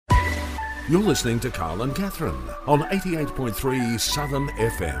You're listening to Carl and Catherine on 88.3 Southern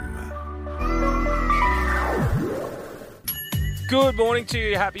FM. Good morning to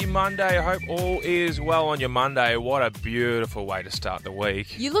you. Happy Monday. I hope all is well on your Monday. What a beautiful way to start the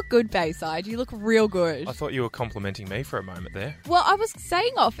week. You look good, Bayside. You look real good. I thought you were complimenting me for a moment there. Well, I was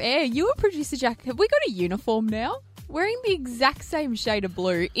saying off air, you and producer Jack, have we got a uniform now? Wearing the exact same shade of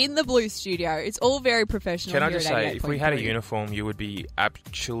blue in the blue studio. It's all very professional. Can I here just at say, if we had a 88.3. uniform, you would be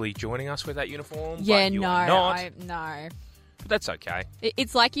actually joining us with that uniform? Yeah, but you no, are not. no. But that's okay.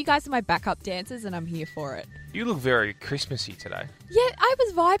 It's like you guys are my backup dancers and I'm here for it. You look very Christmassy today. Yeah, I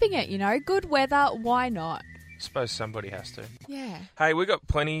was vibing it, you know. Good weather, why not? Suppose somebody has to. Yeah. Hey, we've got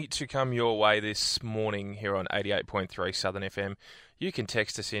plenty to come your way this morning here on 88.3 Southern FM. You can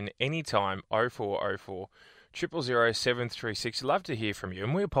text us in anytime, 0404 000 736. Love to hear from you.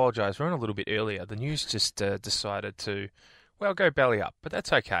 And we apologise, we're on a little bit earlier. The news just decided to, well, go belly up. But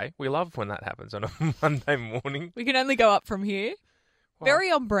that's okay. We love when that happens on a Monday morning. We can only go up from here. Well,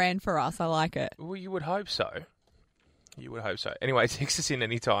 Very on brand for us. I like it. Well, you would hope so. You would hope so. Anyway, text us in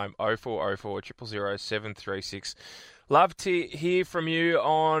anytime, 0404 000 736. Love to hear from you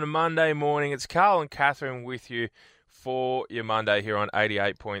on Monday morning. It's Carl and Catherine with you for your Monday here on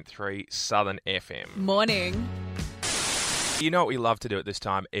 88.3 Southern FM. Morning. You know what we love to do at this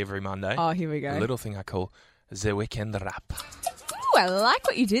time every Monday? Oh, here we go. A little thing I call the weekend wrap. Ooh, I like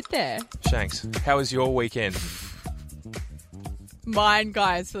what you did there. Shanks, how was your weekend? Mine,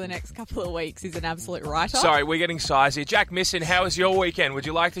 guys, for the next couple of weeks is an absolute write-off. Sorry, we're getting sizey. Jack Misson, how was your weekend? Would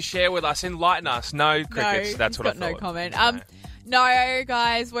you like to share with us? Enlighten us. No crickets. No, That's what I got thought. no comment. No,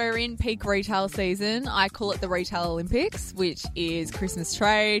 guys, we're in peak retail season. I call it the Retail Olympics, which is Christmas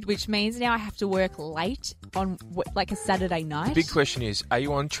trade, which means now I have to work late on like a Saturday night. The big question is, are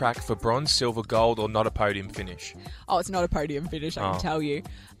you on track for bronze, silver, gold, or not a podium finish? Oh, it's not a podium finish, I can tell you.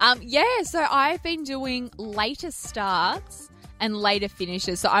 So I've been doing later starts and later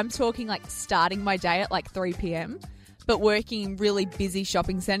finishes. So I'm talking like starting my day at like 3 p.m, but working in really busy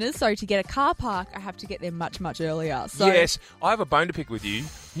shopping centres. So to get a car park, I have to get there much, much earlier. So Yes, I have a bone to pick with you.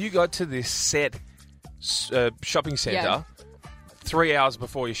 You got to this set shopping centre 3 hours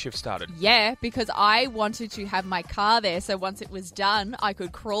before your shift started. yeah, because I wanted to have my car there. So once it was done, I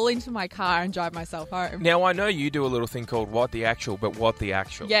could crawl into my car and drive myself home. Now, I know you do a little thing called What the Actual, but what the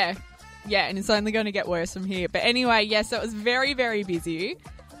actual? Yeah, and it's only going to get worse from here. But anyway, so it was very, very busy.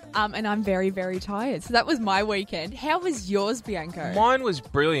 And I'm very, very tired. So that was my weekend. How was yours, Bianco? Mine was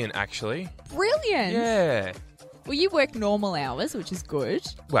brilliant, actually. Brilliant. Yeah. Well, you work normal hours, which is good.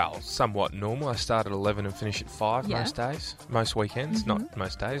 Well, somewhat normal. I start at 11 and finish at 5 Yeah. most days. Most weekends. Not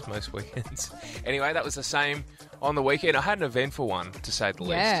most days, most weekends. Anyway, that was the same on the weekend. I had an eventful one, to say the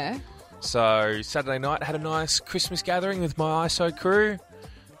least. Yeah. So, Saturday night, I had a nice Christmas gathering with my ISO crew.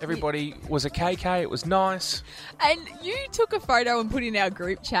 Everybody was a KK. It was nice. And you took a photo and put in our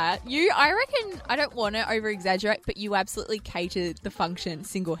group chat. I reckon, I don't want to over-exaggerate, but you absolutely catered the function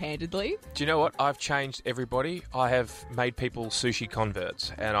single-handedly. Do you know what? I've changed everybody. I have made people sushi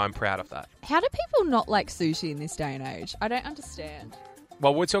converts, and I'm proud of that. How do people not like sushi in this day and age? I don't understand.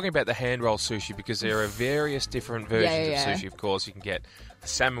 Well, we're talking about the hand-roll sushi because there are various different versions Yeah. of sushi, of course. You can get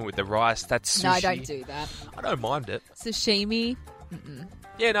salmon with the rice. That's sushi. No, don't do that. I don't mind it. Sashimi,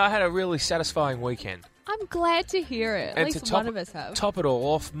 Yeah, no, I had a really satisfying weekend. I'm glad to hear it. At And least to one of us have. top it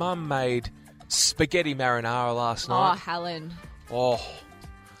all off, Mum made spaghetti marinara last Oh, night. Helen. Oh,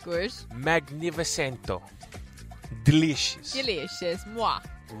 Good. magnificento. Delicious. Delicious. Mwah.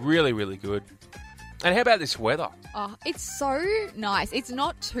 Really, really good. And how about this weather? Oh, it's so nice. It's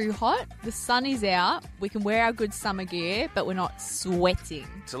not too hot. The sun is out. We can wear our good summer gear, but we're not sweating.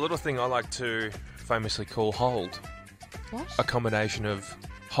 It's a little thing I like to famously call hold. What? A combination of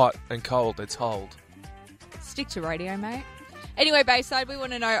hot and cold. It's hold. Stick to radio, mate. Anyway, Bayside, we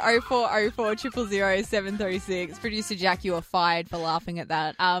want to know 0404 000 736. Producer Jack, you are fired for laughing at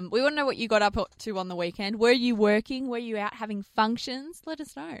that. We want to know what you got up to on the weekend. Were you working? Were you out having functions? Let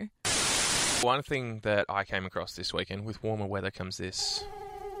us know. One thing that I came across this weekend, with warmer weather comes this.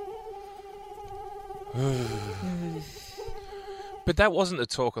 But that wasn't the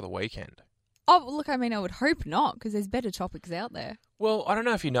talk of the weekend. Oh, look, I mean, I would hope not, because there's better topics out there. Well, I don't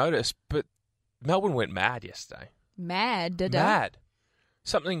know if you noticed, but Melbourne went mad yesterday. Mad, da-da. Mad.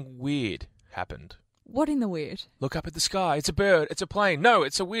 Something weird happened. What in the weird? Look up at the sky. It's a bird. It's a plane. No,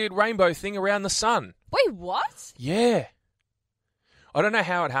 it's a weird rainbow thing around the sun. Wait, what? Yeah. I don't know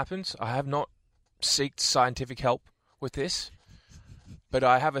how it happens. I have not sought scientific help with this. But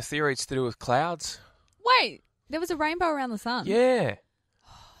I have a theory it's to do with clouds. Wait, there was a rainbow around the sun? Yeah.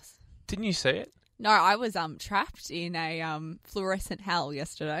 Didn't you see it? No, I was trapped in a fluorescent hell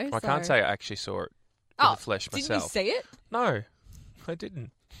yesterday. I can't say I actually saw it in the flesh myself. Didn't you see it? No, I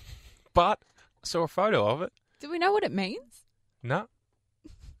didn't. But I saw a photo of it. Do we know what it means? No.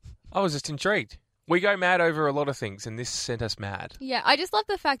 I was just intrigued. We go mad over a lot of things, and this sent us mad. Yeah, I just love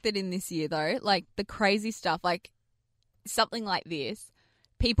the fact that in this year, though, like the crazy stuff, like something like this,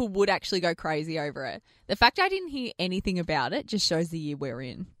 people would actually go crazy over it. The fact I didn't hear anything about it just shows the year we're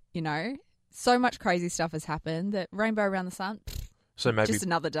in, you know? So much crazy stuff has happened that Rainbow Around the Sun, So maybe just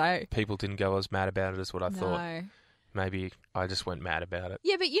another day. people didn't go as mad about it as what I thought. No. Maybe I just went mad about it.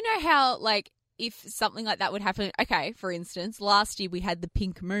 Yeah, but you know how, like, if something like that would happen, okay, for instance, last year we had the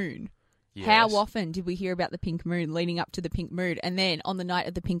pink moon. Yes. How often did we hear about the pink moon leading up to the pink moon? And then on the night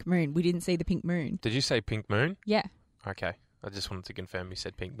of the pink moon, we didn't see the pink moon. Did you say pink moon? Yeah. Okay. I just wanted to confirm you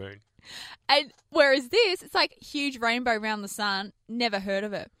said pink moon. And whereas this, it's like huge rainbow around the sun. Never heard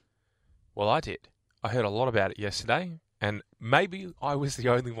of it. Well, I did. I heard a lot about it yesterday, and maybe I was the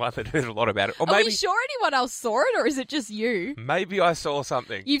only one that heard a lot about it. Or Are maybe we sure anyone else saw it, or is it just you? maybe I saw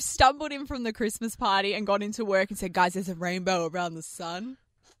something. You've stumbled in from the Christmas party and gone into work and said, guys, there's a rainbow around the sun.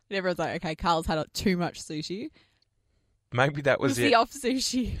 And everyone's like, okay, Carl's had too much sushi. Maybe that was it. the off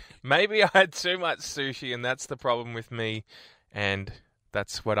sushi. Maybe I had too much sushi, and that's the problem with me. And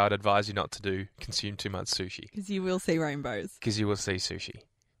that's what I'd advise you not to do. Consume too much sushi. Because you will see rainbows. Because you will see sushi.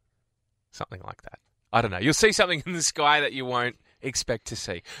 Something like that. I don't know. You'll see something in the sky that you won't expect to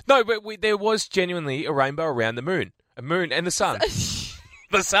see. No, but there was genuinely a rainbow around the moon. A moon and the sun.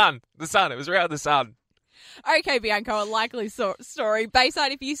 The sun. It was around the sun. Okay, Bianco, a likely story.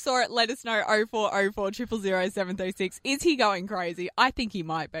 Bayside, if you saw it, let us know. 0404 000 736. Is he going crazy? I think he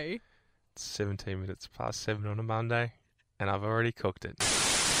might be. It's 17 minutes past 7 on a Monday, and I've already cooked it.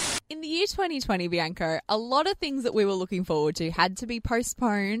 In the year 2020, Bianco, a lot of things that we were looking forward to had to be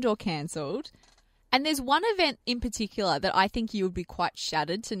postponed or cancelled. And there's one event in particular that I think you would be quite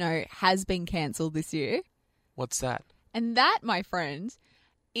shattered to know has been cancelled this year. What's that? And that, my friend,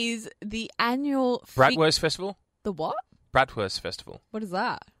 is the annual... Bratwurst Festival? The what? Bratwurst Festival. What is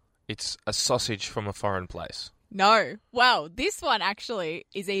that? It's a sausage from a foreign place. No. Well, this one actually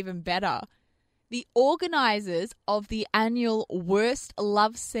is even better. The organisers of the annual Worst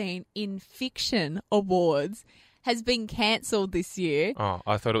Love Scene in Fiction Awards has been cancelled this year. Oh,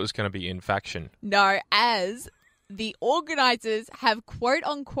 I thought it was going to be in faction. No, as the organisers have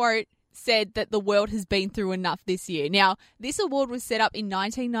quote-unquote said that the world has been through enough this year. Now, this award was set up in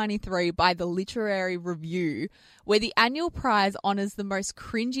 1993 by the Literary Review, where the annual prize honours the most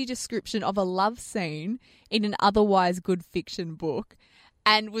cringy description of a love scene in an otherwise good fiction book,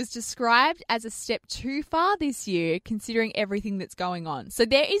 and was described as a step too far this year considering everything that's going on. So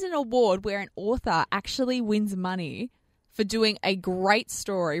there is an award where an author actually wins money for doing a great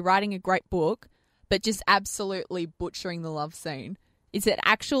story, writing a great book, but just absolutely butchering the love scene. It's an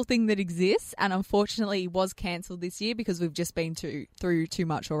actual thing that exists, and unfortunately it was cancelled this year because we've just been through too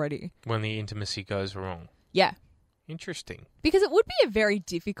much already. When the intimacy goes wrong. Yeah. Interesting. Because it would be a very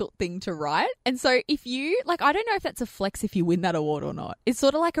difficult thing to write. And so if you, like, I don't know if that's a flex if you win that award or not. It's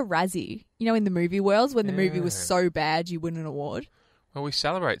sort of like a Razzie, you know, in the movie worlds when the movie was so bad you win an award. Well, we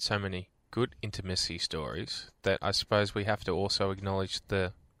celebrate so many good intimacy stories that I suppose we have to also acknowledge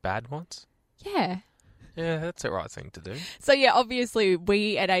the bad ones. Yeah. Yeah, that's the right thing to do. So, yeah, obviously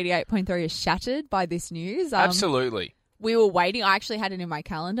we at 88.3 are shattered by this news. Absolutely. We were waiting. I actually had it in my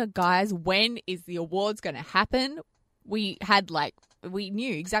calendar. Guys, when is the awards going to happen? We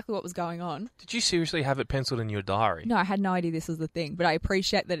knew exactly what was going on. Did you seriously have it penciled in your diary? No, I had no idea this was the thing, but I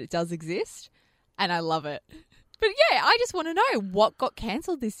appreciate that it does exist, and I love it. But yeah, I just want to know what got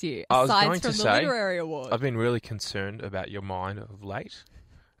cancelled this year, aside from the literary award. I've been really concerned about your mind of late,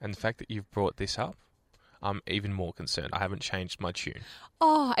 and the fact that you've brought this up, I'm even more concerned. I haven't changed my tune.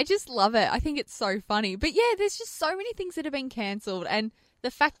 Oh, I just love it. I think it's so funny. But yeah, there's just so many things that have been cancelled, and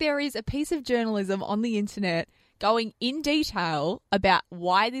the fact there is a piece of journalism on the internet going in detail about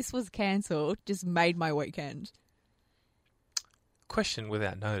why this was cancelled just made my weekend. Question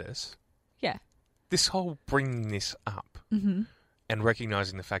without notice. Yeah. This whole bringing this up and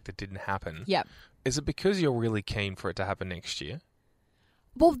recognising the fact it didn't happen. Yep. Is it because you're really keen for it to happen next year?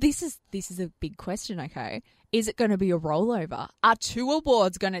 Well, this is a big question, okay? Is it going to be a rollover? Are 2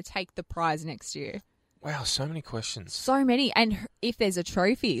 awards going to take the prize next year? Wow, so many questions. So many. And if there's a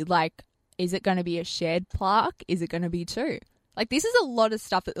trophy, like, is it going to be a shared plaque? Is it going to be 2? Like, this is a lot of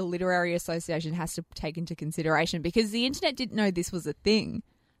stuff that the Literary Association has to take into consideration because the internet didn't know this was a thing.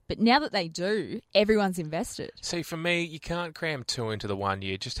 But now that they do, everyone's invested. See, for me, you can't cram 2 into the 1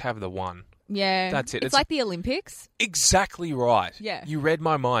 year. Just have the 1. Yeah. That's it. It's like the Olympics. Exactly right. Yeah. You read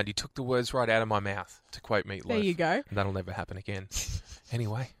my mind. You took the words right out of my mouth, to quote Meatloaf. There you go. And that'll never happen again.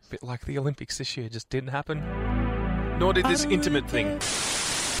 Anyway, a bit like the Olympics this year. Just didn't happen. Nor did this intimate thing.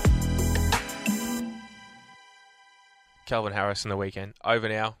 Calvin Harris and the weekend. Over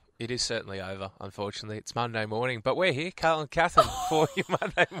now. It is certainly over, unfortunately. It's Monday morning, but we're here, Carl and Catherine, for your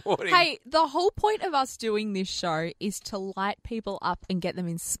Monday morning. Hey, the whole point of us doing this show is to light people up and get them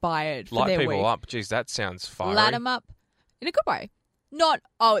inspired for Light their people week. up. Jeez, that sounds fiery. Light them up in a good way. Not,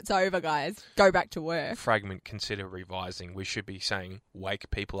 oh, it's over, guys. Go back to work. Fragment, consider revising. We should be saying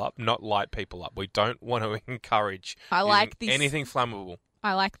wake people up, not light people up. We don't want to encourage I like using this- anything flammable.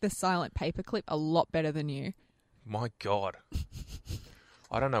 I like the silent paperclip a lot better than you. My God.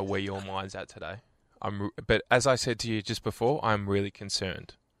 I don't know where your mind's at today. But as I said to you just before, I'm really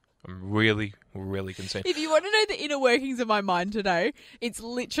concerned. I'm really, really concerned. If you want to know the inner workings of my mind today, it's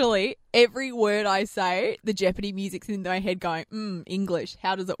literally every word I say, the Jeopardy music's in my head going, English,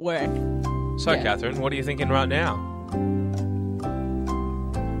 how does it work? So, Yeah. Catherine, what are you thinking right now?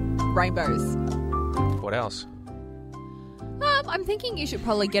 Rainbows. What else? I'm thinking you should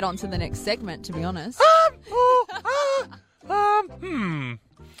probably get on to the next segment, to be honest.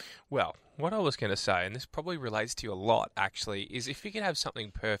 Well, what I was going to say, and this probably relates to you a lot, actually, is if you could have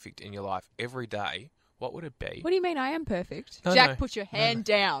something perfect in your life every day, what would it be? What do you mean I am perfect? No, Jack, no. put your hand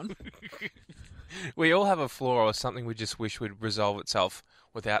down. We all have a flaw or something we just wish would resolve itself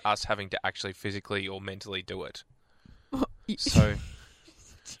without us having to actually physically or mentally do it. So,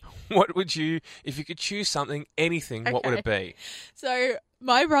 what would you, if you could choose something, anything, what would it be? So,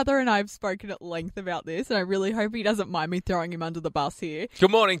 my brother and I have spoken at length about this, and I really hope he doesn't mind me throwing him under the bus here.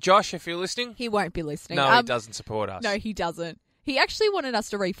 Good morning, Josh, if you're listening. He won't be listening. No, he doesn't support us. No, he doesn't. He actually wanted us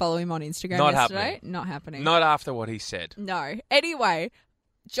to refollow him on Instagram Not yesterday. happening. Not happening. Not after what he said. No. Anyway,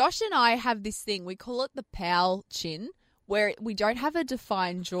 Josh and I have this thing. We call it the pal chin, where we don't have a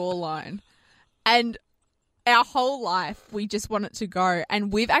defined jawline. And our whole life, we just want it to go.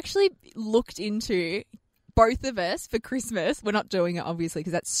 And we've actually looked into, both of us, for Christmas. We're not doing it, obviously,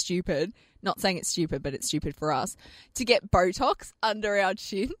 because that's stupid. Not saying it's stupid, but it's stupid for us. To get Botox under our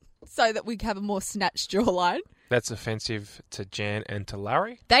chin so that we have a more snatched jawline. That's offensive to Jan and to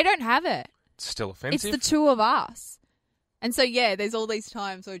Larry. They don't have it. It's still offensive. It's the two of us. And so, yeah, there's all these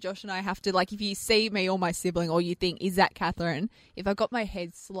times where Josh and I have to, like, if you see me or my sibling or you think, is that Catherine? If I got my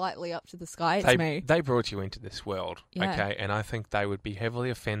head slightly up to the sky, it's me. They brought you into this world, Yeah. okay? And I think they would be heavily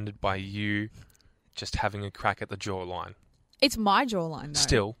offended by you just having a crack at the jawline. It's my jawline, though.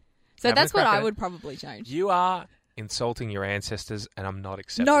 Still. So having that's a crack what at I it. would probably change. You are insulting your ancestors, and I'm not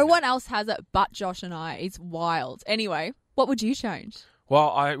accepting No it. one else has it but Josh and I. It's wild. Anyway, what would you change? Well,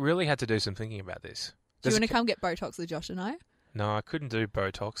 I really had to do some thinking about this. Do you There's want a to come get Botox with Josh and I? No, I couldn't do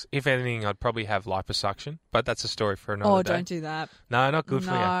Botox. If anything, I'd probably have liposuction, but that's a story for another Oh, day. don't do that. No, not good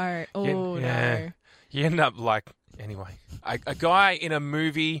for you. No. Oh, no. You end up like, anyway, a guy in a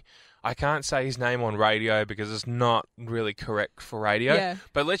movie, I can't say his name on radio because it's not really correct for radio, Yeah.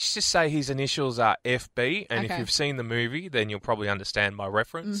 but let's just say his initials are FB, and if Okay. you've seen the movie, then you'll probably understand my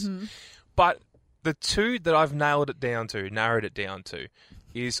reference. Mm-hmm. But the two that I've narrowed it down to,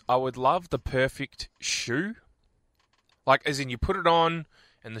 is I would love the perfect shoe. Like, as in you put it on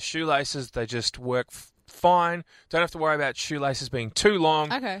and the shoelaces, they just work fine. Don't have to worry about shoelaces being too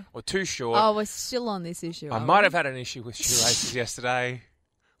long Okay. or too short. Oh, we're still on this issue. I are might we? have had an issue with shoelaces yesterday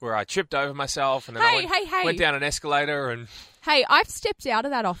where I tripped over myself and then Hey, I went down an escalator and Hey, I've stepped out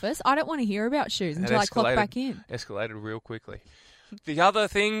of that office. I don't want to hear about shoes until I clock back in. escalated real quickly. The other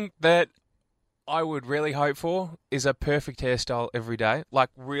thing that I would really hope for is a perfect hairstyle every day. Like,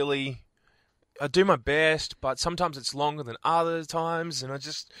 really, I do my best, but sometimes it's longer than other times, and I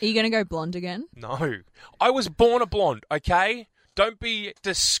just... Are you going to go blonde again? No. I was born a blonde, okay? Don't be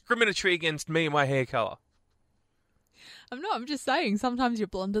discriminatory against me and my hair colour. I'm not. I'm just saying sometimes you're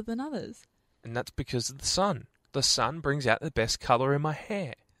blonder than others. And that's because of the sun. The sun brings out the best colour in my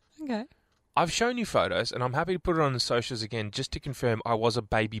hair. Okay. I've shown you photos, and I'm happy to put it on the socials again just to confirm I was a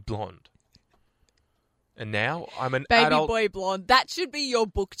baby blonde. And now I'm an Baby adult... boy blonde. That should be your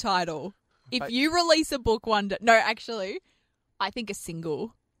book title. If Ba- you release a book one day... No, actually, I think a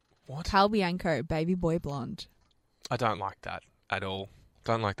single. What? Cal Bianco, Baby Boy Blonde. I don't like that at all.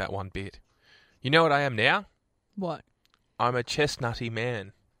 Don't like that one bit. You know what I am now? What? I'm a chestnutty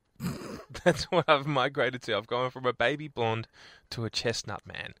man. That's what I've migrated to. I've gone from a baby blonde to a chestnut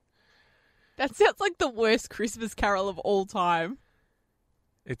man. That sounds like the worst Christmas carol of all time.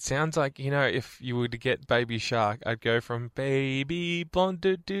 It sounds like, you know, if you were to get Baby Shark, I'd go from baby blonde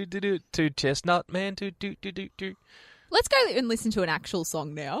to chestnut man to. Let's go and listen to an actual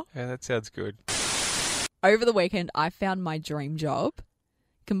song now. Yeah, that sounds good. Over the weekend, I found my dream job,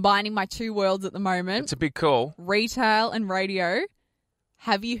 combining my two worlds at the moment. It's a big call. Retail and radio.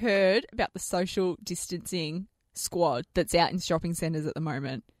 Have you heard about the social distancing squad that's out in shopping centres at the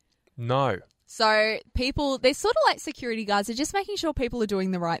moment? No. So people, they're sort of like security guards. They're just making sure people are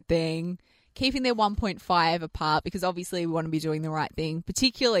doing the right thing, keeping their 1.5 apart because obviously we want to be doing the right thing,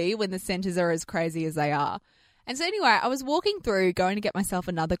 particularly when the centres are as crazy as they are. And so anyway, I was walking through, going to get myself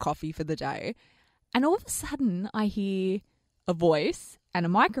another coffee for the day, and all of a sudden I hear a voice and a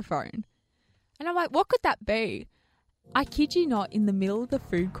microphone. And I'm like, what could that be? I kid you not, in the middle of the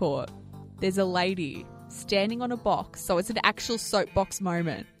food court, there's a lady standing on a box, so it's an actual soapbox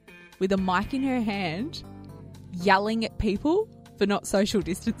moment, with a mic in her hand, yelling at people for not social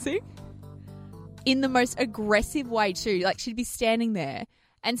distancing in the most aggressive way too. Like, she'd be standing there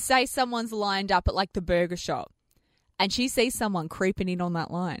and say someone's lined up at like the burger shop and she sees someone creeping in on that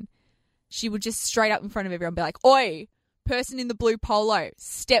line. She would just straight up in front of everyone be like, "Oi, person in the blue polo,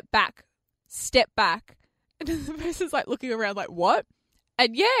 step back, step back." And the person's like looking around like, what?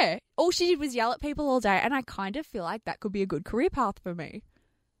 And yeah, all she did was yell at people all day. And I kind of feel like that could be a good career path for me.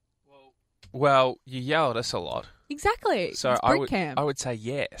 Well, you yell at us a lot. Exactly. So it's I would say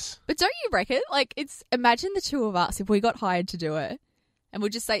yes. But don't you reckon? Like, imagine the two of us if we got hired to do it, and we'll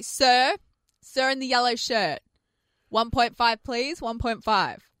just say, "Sir in the yellow shirt, 1.5 please,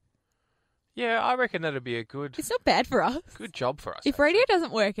 1.5." Yeah, I reckon that'd be a good It's not bad for us. good job for us. If radio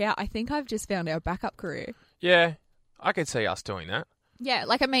doesn't work out, I think I've just found our backup career. Yeah, I could see us doing that. Yeah,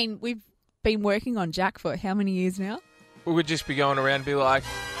 like, I mean, we've been working on Jack for how many years now? We would just be going around and be like,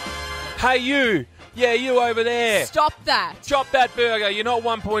 "Hey, you! Yeah, you over there! Stop that. Drop that burger. You're not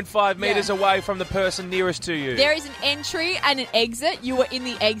 1.5 metres away from the person nearest to you." There is an entry and an exit. You are in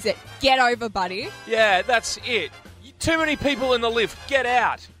the exit. Get over, buddy. Yeah, that's it. Too many people in the lift. Get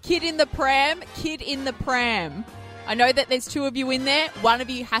out. Kid in the pram. Kid in the pram. I know that there's two of you in there. One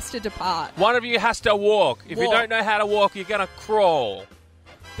of you has to depart. One of you has to walk. If you Walk. don't know how to walk, you're going to crawl.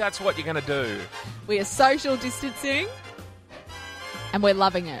 That's what you're going to do. We are social distancing, and we're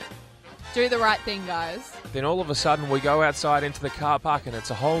loving it. Do the right thing, guys. Then all of a sudden we go outside into the car park and it's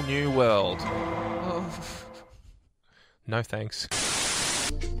a whole new world. Oh. No thanks.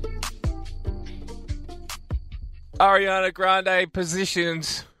 Ariana Grande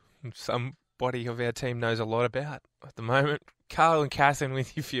positions. Somebody of our team knows a lot about at the moment. Carl and Catherine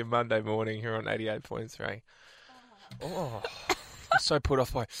with you for your Monday morning here on 88.3. Oh, I'm so put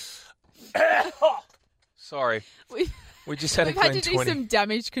off by... Sorry. We just had We've a had clean to do 20. some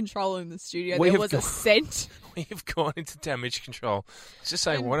damage control in the studio. We There have was a got- scent. We have gone into damage control. Let's just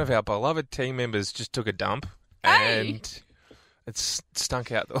say one of our beloved team members just took a dump Hey! and it's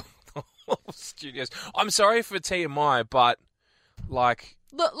stunk out the whole studios. I'm sorry for TMI, but like...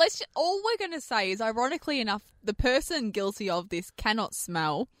 Look, all we're going to say is, ironically enough, the person guilty of this cannot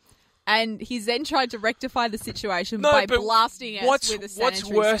smell, and he's then tried to rectify the situation by but blasting us with a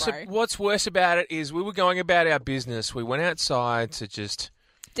sanitary spray. What's worse about it is we were going about our business. We went outside to just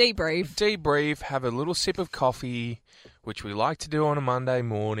Debrief. have a little sip of coffee, which we like to do on a Monday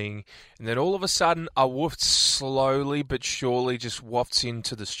morning, and then all of a sudden a woof slowly but surely just wafts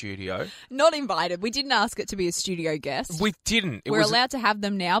into the studio. Not invited. We didn't ask it to be a studio guest. We didn't. It We're was allowed to have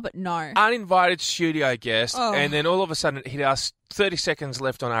them now, but no. an uninvited studio guest, Oh. and then all of a sudden it hit us 30 seconds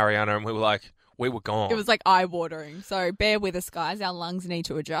left on Ariana, and we were gone. It was like eye-watering. So bear with us, guys. Our lungs need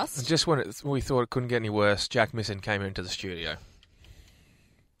to adjust. Just when we thought it couldn't get any worse, Jack Misson came into the studio.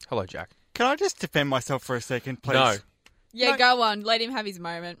 Hello, Jack. Can I just defend myself for a second, please? No. Yeah, No. go on. Let him have his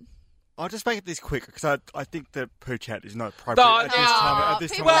moment. I'll just make it this quick because I think that poo chat is not appropriate No, at this time. At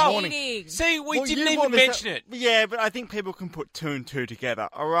this time people of the are morning. eating. See, we Well, didn't you even want this- mention it. Yeah, but I think people can put two and two together.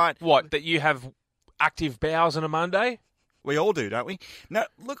 All right, What, that you have active bowels on a Monday? we all do, don't we? No,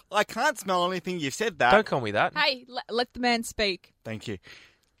 look, I can't smell anything. You've said that. Don't call me that. Hey, let the man speak. Thank you.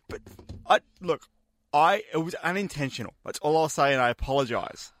 But it was unintentional. That's all I'll say, and I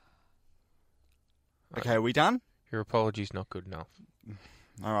apologise. Okay, are we done? Your apology's not good enough.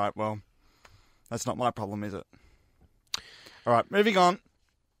 All right, well, that's not my problem, is it? All right, moving on.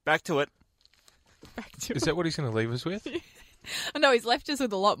 Back to it. Back to Is that what he's going to leave us with? I know he's left us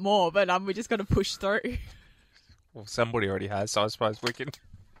with a lot more, but we just got to push through. Well, somebody already has, so I suppose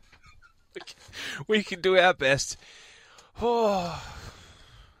we can do our best. Oh,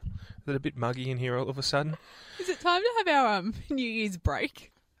 is it a bit muggy in here all of a sudden? Is it time to have our New Year's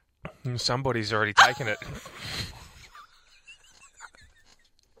break? Somebody's already taken it.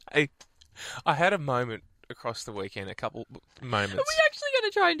 Hey, I had a moment across the weekend, a couple moments. Are we actually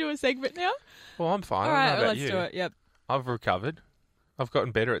going to try and do a segment now? Well, I'm fine. All I right, don't know about let's you. do it. Yep. I've recovered. I've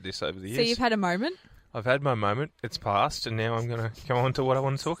gotten better at this over the years. So you've had a moment? I've had my moment. It's passed, and now I'm going to go on to what I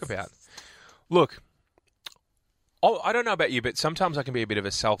want to talk about. Look, I don't know about you, but sometimes I can be a bit of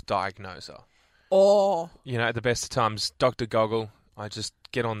a self-diagnoser. Oh. You know, at the best of times, Dr. Goggle, I just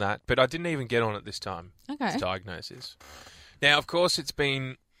get on that. But I didn't even get on it this time. Okay. Diagnosis. Now, of course,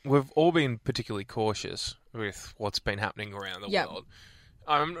 we've all been particularly cautious with what's been happening around the world.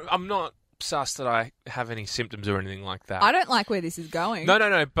 I'm not sus that I have any symptoms or anything like that. I don't like where this is going.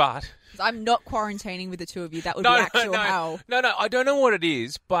 No, but... I'm not quarantining with the two of you. That would be actual hell. No, I don't know what it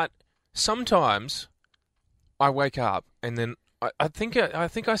is, but sometimes I wake up and then I think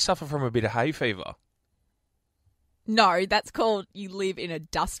I suffer from a bit of hay fever. No, that's called you live in a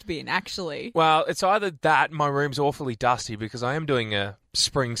dust bin, actually. Well, it's either that, my room's awfully dusty because I am doing a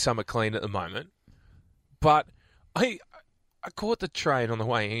spring-summer clean at the moment, but I caught the train on the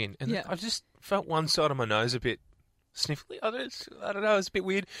way in, and I just felt one side of my nose a bit sniffly. I don't know, it's a bit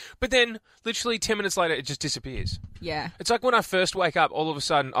weird. But then, literally 10 minutes later, it just disappears. Yeah. It's like when I first wake up, all of a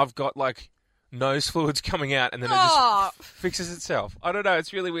sudden, I've got, like, nose fluids coming out, and then it just fixes itself. I don't know,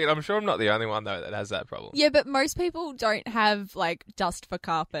 it's really weird. I'm sure I'm not the only one, though, that has that problem. Yeah, but most people don't have, like, dust for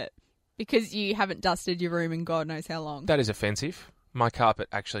carpet because you haven't dusted your room in God knows how long. That is offensive. My carpet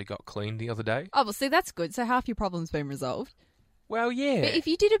actually got cleaned the other day. Oh, well, see, that's good. So half your problem's been resolved. Well, yeah. But if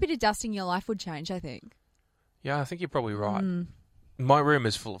you did a bit of dusting, your life would change, I think. Yeah, I think you're probably right. My room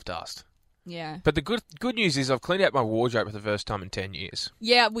is full of dust. Yeah. But the good news is I've cleaned out my wardrobe for the first time in 10 years.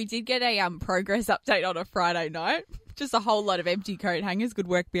 Yeah, we did get a progress update on a Friday night. Just a whole lot of empty coat hangers. Good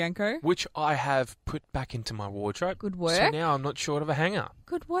work, Bianco. Which I have put back into my wardrobe. Good work. So now I'm not short of a hanger.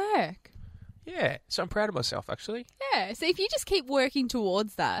 Good work. Yeah, so I'm proud of myself, actually. Yeah, so if you just keep working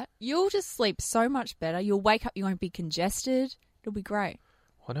towards that, you'll just sleep so much better. You'll wake up, you won't be congested. It'll be great.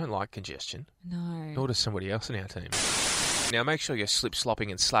 I don't like congestion. No. Nor does somebody else in our team. Now, make sure you're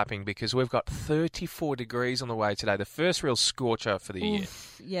slip-slopping and slapping because we've got 34 degrees on the way today. The first real scorcher for the year.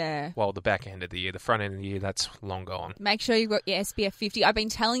 Yeah. Well, the back end of the year. The front end of the year, that's long gone. Make sure you've got your SPF 50. I've been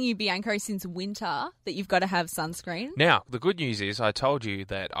telling you, Bianco, since winter that you've got to have sunscreen. Now, the good news is I told you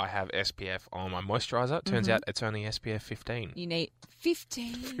that I have SPF on my moisturiser. Turns out it's only SPF 15. You need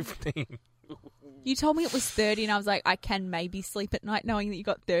 15. 15. You told me it was 30 and I was like, I can maybe sleep at night knowing that you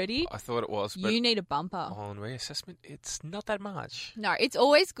got 30. I thought it was, but you need a bumper. on reassessment, it's not that much. No, it's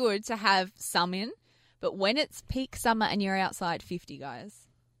always good to have some in, but when it's peak summer and you're outside, 50, guys.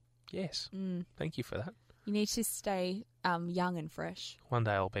 Yes. Thank you for that. You need to stay young and fresh. One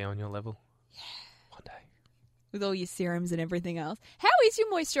day I'll be on your level. Yeah. One day. With all your serums and everything else. How is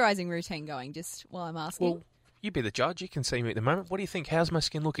your moisturising routine going, just while I'm asking? Well, you be the judge. You can see me at the moment. What do you think? How's my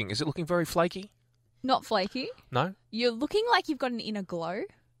skin looking? Is it looking very flaky? Not flaky. No? You're looking like you've got an inner glow,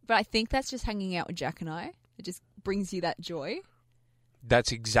 but I think that's just hanging out with Jack and I. It just brings you that joy.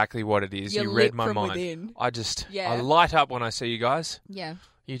 That's exactly what it is. You're you read lit my from mind. within. I light up when I see you guys. Yeah.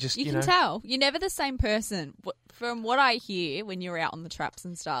 You just, You can tell. You're never the same person. From what I hear when you're out on the traps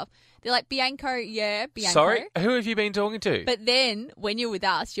and stuff, they're like, Bianco, yeah, Bianco. Sorry? Who have you been talking to? But then, when you're with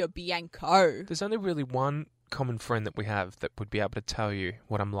us, you're Bianco. There's only really one common friend that we have that would be able to tell you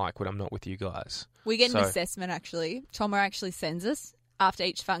what I'm like when I'm not with you guys. We get an assessment, actually. Tomo actually sends us after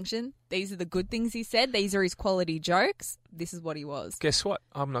each function. These are the good things he said. These are his quality jokes. This is what he was. Guess what?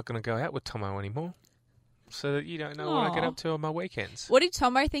 I'm not going to go out with Tomo anymore. So that you don't know what I get up to on my weekends. What did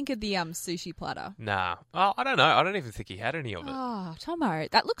Tomo think of the sushi platter? Nah. Oh, I don't know. I don't even think he had any of it. Oh, Tomo,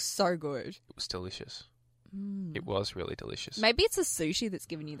 that looks so good. It was delicious. It was really delicious. Maybe it's a sushi that's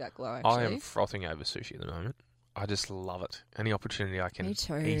giving you that glow, actually. I am frothing over sushi at the moment. I just love it. Any opportunity I can Me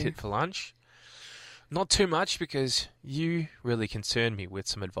too. eat it for lunch. Not too much because you really concerned me with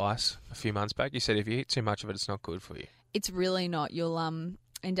some advice a few months back. You said if you eat too much of it, it's not good for you. It's really not. You'll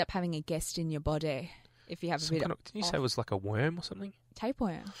end up having a guest in your body if you have a bit of... Did you say it was like a worm or something?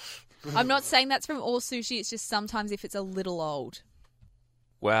 Tapeworm. I'm not saying that's from all sushi. It's just sometimes if it's a little old.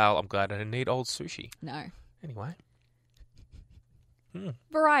 Well, I'm glad I didn't eat old sushi. No. Anyway.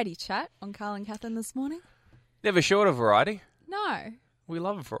 Variety chat on Carl and Catherine this morning. Never short of variety. No. We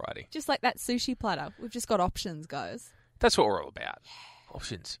love a variety. Just like that sushi platter. We've just got options, guys. That's what we're all about.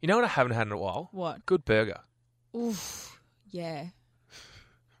 Options. You know what I haven't had in a while? What? Good burger. Oof. Yeah.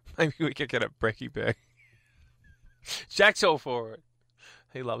 Maybe we could get a brekkie burger. Jack's all for it.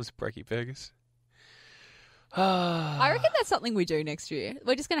 He loves brekkie burgers. I reckon that's something we do next year.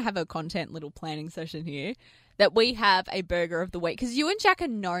 We're just going to have a content little planning session here that we have a burger of the week. Because you and Jack are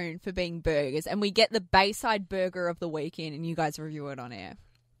known for being burgers, and we get the Bayside burger of the week in, and you guys review it on air.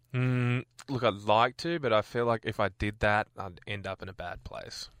 Look, I'd like to, but I feel like if I did that, I'd end up in a bad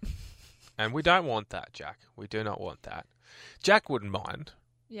place. And we don't want that, Jack. We do not want that. Jack wouldn't mind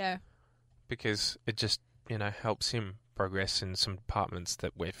Yeah. because it just, helps him progress in some departments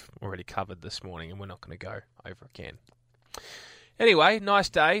that we've already covered this morning and we're not going to go over again. Anyway, nice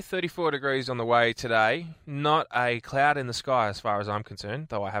day. 34 degrees on the way today. Not a cloud in the sky as far as I'm concerned,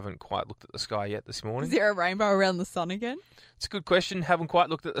 though I haven't quite looked at the sky yet this morning. Is there a rainbow around the sun again? It's a good question. Haven't quite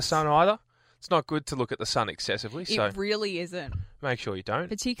looked at the sun either. It's not good to look at the sun excessively, so It really isn't. make sure you don't.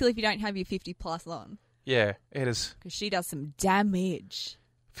 Particularly if you don't have your 50 plus on. Yeah, it is. Because she does some damage.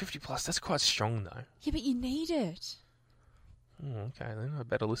 50 plus, that's quite strong though. Yeah, but you need it. Okay, then I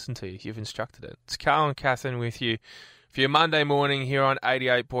better listen to you. You've instructed it. It's Carl and Catherine with you for your Monday morning here on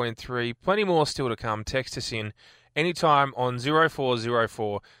 88.3. Plenty more still to come. Text us in anytime on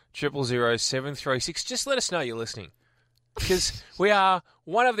 0404 000 736. Just let us know you're listening. Because we are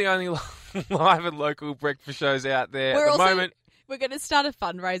one of the only live and local breakfast shows out there at the moment. We're going to start a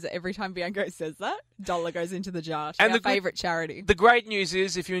fundraiser every time Bianco says that. $1 goes into the jar. And our the favourite charity. The great news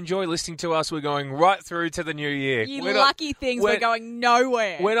is, if you enjoy listening to us, we're going right through to the new year. You lucky things, we're going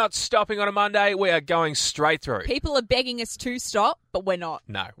nowhere. We're not stopping on a Monday. We are going straight through. People are begging us to stop, but we're not.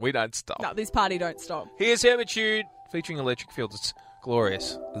 No, we don't stop. No, this party don't stop. Here's Hermitude featuring Electric Fields. It's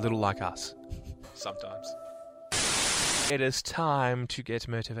glorious. A little like us. Sometimes. It is time to get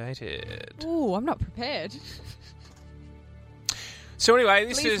motivated. Ooh, I'm not prepared. So anyway,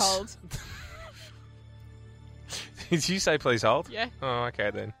 this Please is... hold. Did you say please hold? Yeah. Oh,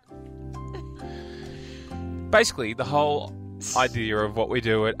 okay then. Basically, the whole idea of what we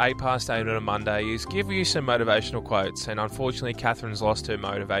do at 8:08 on a Monday is give you some motivational quotes, and unfortunately Catherine's lost her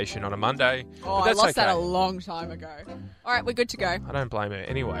motivation on a Monday. Oh, but I that's lost okay. that a long time ago. All right, we're good to go. I don't blame her.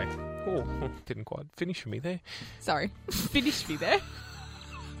 Anyway, didn't quite finish for me there. Sorry. Finish me there.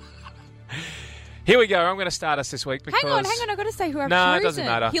 Here we go. I'm going to start us this week because... Hang on. I've got to say who I've No, chosen. it doesn't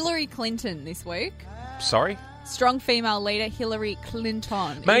matter. Hillary Clinton this week. Sorry? Strong female leader, Hillary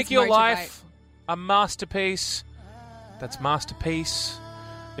Clinton. Make is your motivate. life a masterpiece. That's masterpiece.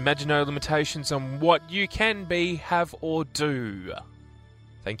 Imagine no limitations on what you can be, have, or do.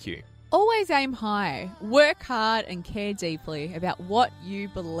 Thank you. Always aim high. Work hard and care deeply about what you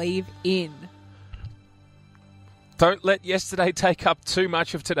believe in. Don't let yesterday take up too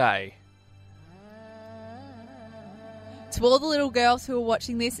much of today. To all the little girls who are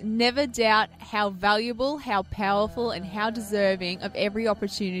watching this, never doubt how valuable, how powerful, and how deserving of every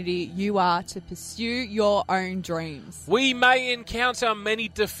opportunity you are to pursue your own dreams. We may encounter many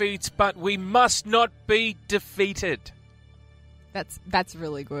defeats, but we must not be defeated. That's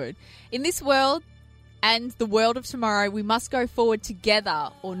really good. In this world and the world of tomorrow, we must go forward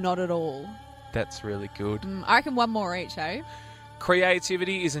together or not at all. That's really good. I reckon one more each, eh?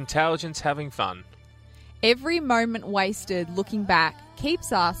 Creativity is intelligence having fun. Every moment wasted looking back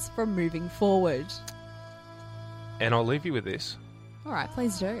keeps us from moving forward. And I'll leave you with this, All right,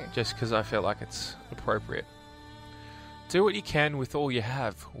 please do. just because I feel like it's appropriate. Do what you can with all you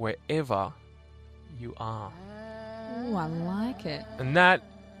have, wherever you are. Ooh, I like it. And that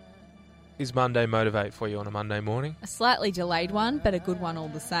is Monday Motivate for you on a Monday morning. A slightly delayed one, but a good one all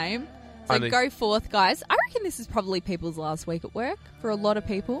the same. So Only- go forth, guys. I reckon this is probably people's last week at work for a lot of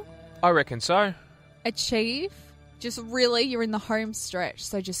people. I reckon so. Achieve. Just really, you're in the home stretch.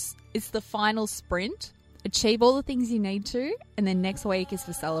 So just, it's the final sprint. Achieve all the things you need to, and then next week is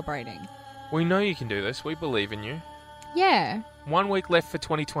for celebrating. We know you can do this. We believe in you. Yeah. 1 week left for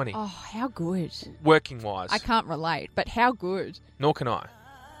 2020. Oh, how good. Working wise. I can't relate, but how good. Nor can I.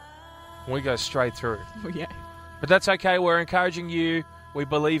 We go straight through. Oh, yeah. But that's okay. We're encouraging you. We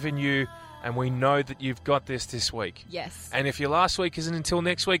believe in you. And we know that you've got this week. Yes. And if your last week isn't until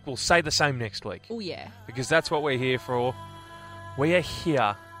next week, we'll say the same next week. Oh, yeah. Because that's what we're here for. We are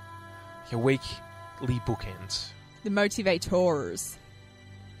here. Your weekly bookends. The motivators.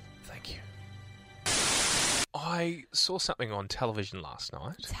 Thank you. I saw something on television last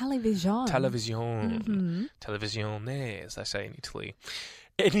night. Television. Television. Televisione, as they say in Italy.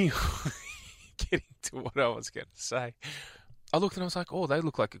 Anyway, getting to what I was going to say. I looked and I was like, oh, they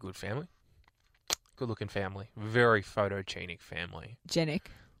look like a good family. Good-looking family. Very photogenic family.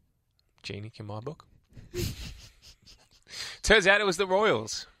 Genic. Genic in my book. Turns out it was the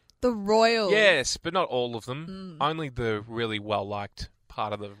Royals. The Royals. Yes, but not all of them. Only the really well-liked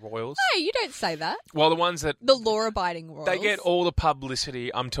part of the Royals. Hey, you don't say that. Well, the ones that... The law-abiding Royals. They get all the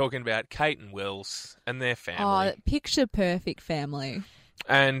publicity. I'm talking about Kate and Wills and their family. Oh, picture-perfect family.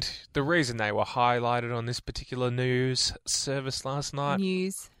 And the reason they were highlighted on this particular news service last night...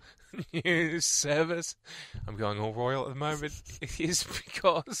 News service. I'm going all royal at the moment. Is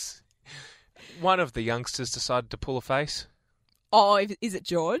because one of the youngsters decided to pull a face. Oh, is it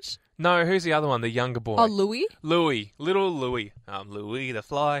George? No, who's the other one? The younger boy. Oh, Louis? Louis. Little Louis. Louis the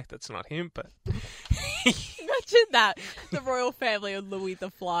Fly. That's not him, but... Imagine that. The royal family of Louis the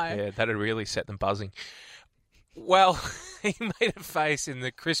Fly. Yeah, that'd really set them buzzing. Well, he made a face in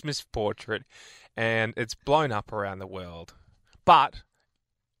the Christmas portrait, and it's blown up around the world. But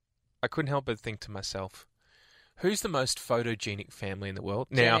I couldn't help but think to myself, who's the most photogenic family in the world?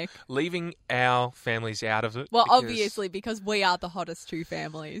 Now, Genic. leaving our families out of it. Well, because obviously, because we are the hottest two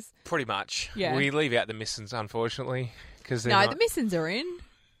families. Pretty much. Yeah. We leave out the Missons, unfortunately. Because No, the Missons are in.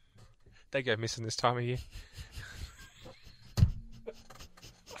 They go missing this time of year.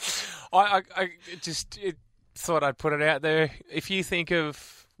 I just thought I'd put it out there. If you think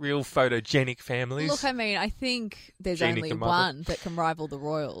of real photogenic families, Look, I mean, I think there's Genic only the mother. one that can rival the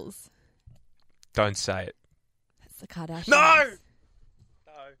royals. don't say it. That's the Kardashians. No!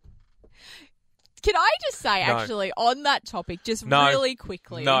 Can I just say, No. actually, on that topic, just No. really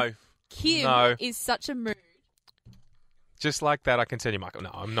quickly, No. Kim No. is such a mood. Just like that, I can tell you, Michael.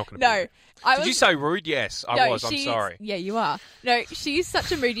 No, I'm not going to. No, I Did was. you say rude? Yes, I no, was. I'm she's- sorry. Yeah, you are. No, she's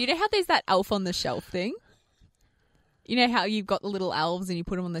such a mood. You know how there's that elf on the shelf thing? You know how you've got the little elves and you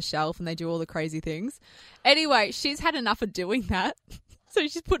put them on the shelf and they do all the crazy things? Anyway, she's had enough of doing that. So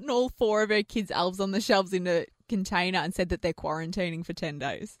she's putting all 4 of her kids' elves on the shelves in a container and said that they're quarantining for 10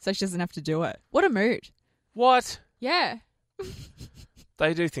 days. So she doesn't have to do it. What a mood. What? Yeah.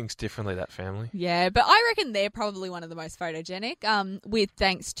 They do things differently, that family. Yeah, but I reckon they're probably one of the most photogenic, with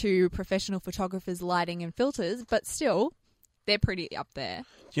thanks to professional photographers' lighting and filters, but still, they're pretty up there.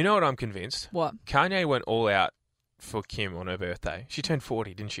 You know what I'm convinced? What? Kanye went all out for Kim on her birthday. She turned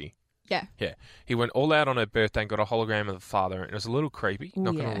 40, didn't she? Yeah. Yeah. He went all out on her birthday and got a hologram of the father, and it was a little creepy, Ooh,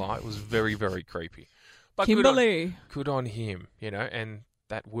 not going yeah. to lie. It was very, very creepy. But Kimberly. Good on him, you know, and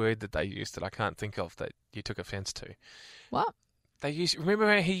that word that they used that I can't think of that you took offence to. What? They used. Remember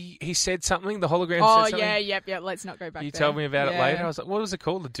how he said something? The hologram Oh, said something? yeah, yep. Let's not go back You there. told me about it Yeah. later. I was like, what was it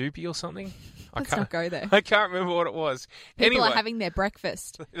called? The doopy or something? Let's not go there. I can't remember what it was. People anyway, are having their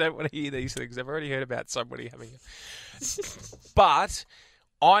breakfast. they don't want to hear these things. I've already heard about somebody having it. But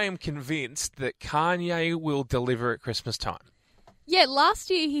I am convinced that Kanye will deliver at Christmas time. Yeah, last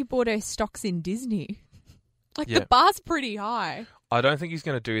year he bought her stocks in Disney. Like, Yeah. the bar's pretty high. I don't think he's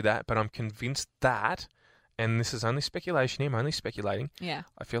going to do that, but I'm convinced that, and this is only speculation, I'm only speculating, Yeah.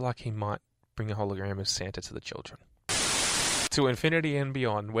 I feel like he might bring a hologram of Santa to the children. To infinity and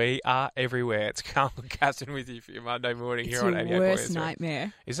beyond, we are everywhere. It's Carl Casson with you for your Monday morning It's here on your 88.3. worst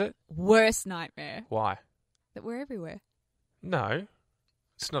nightmare. Is it? Worst nightmare. Why? That we're everywhere. No,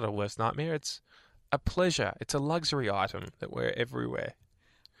 it's not a worst nightmare. It's a pleasure. It's a luxury item that we're everywhere.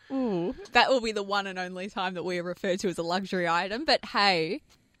 Ooh. That will be the one and only time that we are referred to as a luxury item. But hey,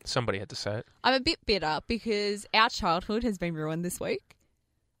 Somebody had to say it. I'm a bit bitter because our childhood has been ruined this week.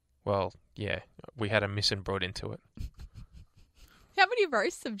 Well, yeah, we had a mission brought into it. How many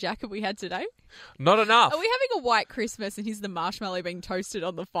roasts of Jack have we had today? Not enough. Are we having a white Christmas and he's the marshmallow being toasted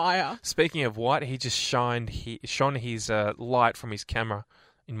on the fire? Speaking of white, he just shone his light from his camera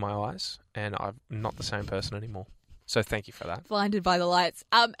in my eyes, and I'm not the same person anymore. So thank you for that. Blinded by the lights.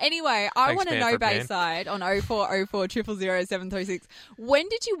 Anyway, I Thanks, want to know, Manfred Man. Bayside, on 0404 000 736, when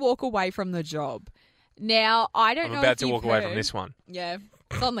did you walk away from the job? Now, I don't I'm know about if to you've walk away from heard- this one. Yeah,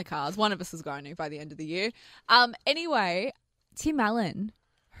 it's on the cards. One of us is going to by the end of the year. Anyway, Tim Allen,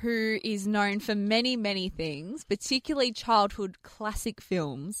 who is known for many, many things, particularly childhood classic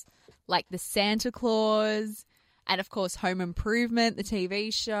films like The Santa Claus and, of course, Home Improvement, the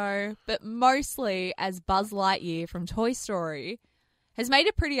TV show, but mostly as Buzz Lightyear from Toy Story, has made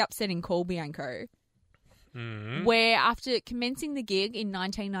a pretty upsetting call, Bianco, where after commencing the gig in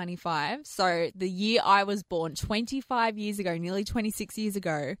 1995, so the year I was born, 25 years ago, nearly 26 years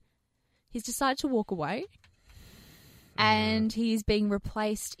ago, he's decided to walk away. And he's being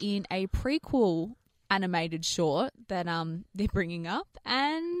replaced in a prequel animated short that they're bringing up,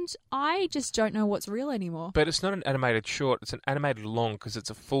 and I just don't know what's real anymore. But it's not an animated short, it's an animated long because it's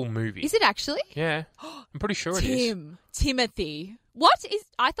a full movie. Is it actually? Yeah. I'm pretty sure it is. Timothy. What is?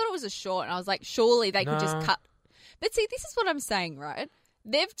 I thought it was a short, and I was like, surely they could just No. cut. But see, this is what I'm saying, right?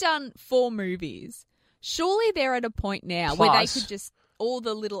 They've done 4 movies. Surely they're at a point now where they Plus- could just all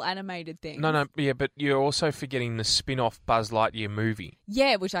the little animated things. No, yeah, but you're also forgetting the spin-off Buzz Lightyear movie.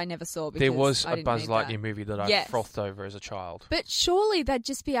 Yeah, which I never saw. Because There was I a didn't Buzz need Lightyear that. movie that I Yes. frothed over as a child. But surely they'd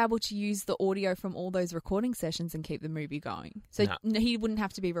just be able to use the audio from all those recording sessions and keep the movie going. So No. he wouldn't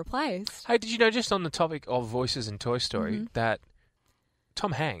have to be replaced. Hey, did you know, just on the topic of voices in Toy Story, Mm-hmm. that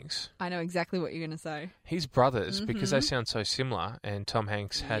Tom Hanks, I know exactly what you're going to say. his brothers, because they sound so similar, and Tom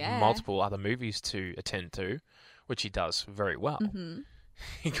Hanks had Yeah. multiple other movies to attend to, which he does very well. Mm-hmm.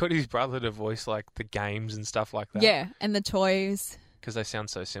 He got his brother to voice like the games and stuff like that. Yeah, and the toys. Because they sound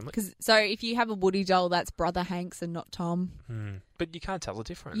so similar. So if you have a Woody doll, that's Brother Hanks and not Tom. But you can't tell the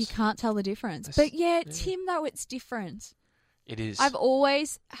difference. You can't tell the difference. That's- But yeah, yeah. Tim, though, it's different. It is. I've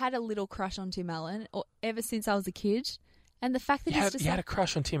always had a little crush on Tim Allen, or ever since I was a kid. And the fact that you he's just had a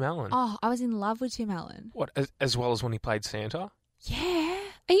crush on Tim Allen. oh, I was in love with Tim Allen. What, as well as when he played Santa? Yeah.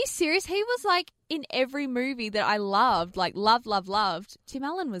 Are you serious? He was like in every movie that I loved, like loved. Tim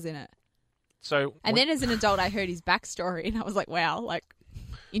Allen was in it. So, And then as an adult, I heard his backstory and I was like, wow, like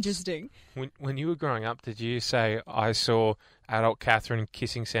interesting. when you were growing up, did you say, I saw adult Catherine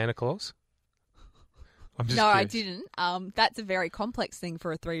kissing Santa Claus? I'm just No, I curious. didn't. That's a very complex thing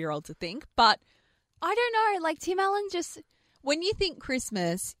for a 3-year-old to think. But I don't know. Like Tim Allen just, when you think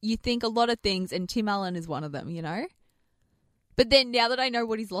Christmas, you think a lot of things and Tim Allen is one of them, you know? But then now that I know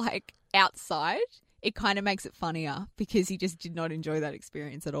what he's like outside, it kind of makes it funnier because he just did not enjoy that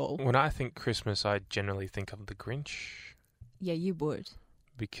experience at all. When I think Christmas, I generally think of the Grinch. Yeah, you would.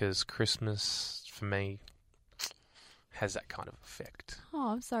 Because Christmas, for me, has that kind of effect. Oh,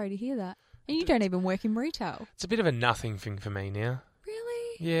 I'm sorry to hear that. And you don't even work in retail. It's a bit of a nothing thing for me now.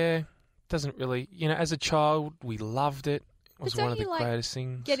 Really? Yeah, doesn't really... You know, as a child, we loved it. It was But don't one of the you like greatest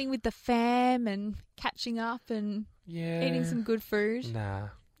things. Getting with the fam and catching up and Yeah. eating some good food? Nah,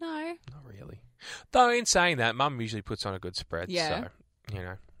 No. not really. Though in saying that, Mum usually puts on a good spread. Yeah. So, you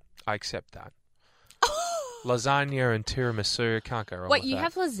know, I accept that. Lasagna and tiramisu, can't go wrong Wait, with you that.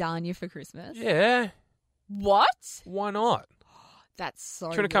 have lasagna for Christmas? Yeah, What? why not? That's so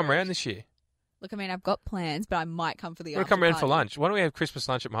Do you want to come rude. round this year? Look, I mean, I've got plans, but I might come for the You want to come round for lunch? Why don't we have Christmas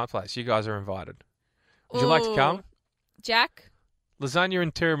lunch at my place? You guys are invited. Would you like to come? Jack, Lasagna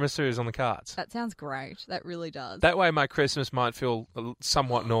and tiramisu is on the cards. that sounds great. That really does. That way my Christmas might feel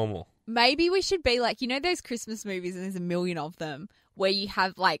somewhat normal. Maybe we should be like, you know those Christmas movies, and there's a million of them, where you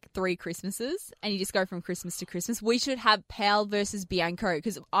have like 3 Christmases and you just go from Christmas to Christmas. We should have Pal versus Bianco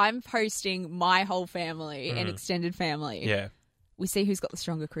because I'm hosting my whole family and extended family. Yeah. We see who's got the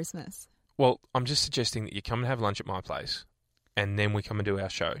stronger Christmas. Well, I'm just suggesting that you come and have lunch at my place, and then we come and do our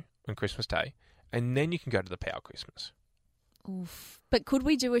show on Christmas Day, and then you can go to the Power Christmas. Oof. But could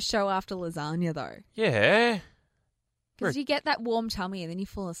we do a show after lasagna though? Yeah. Because you get that warm tummy and then you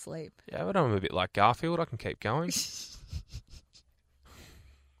fall asleep. Yeah, but I'm a bit like Garfield. I can keep going.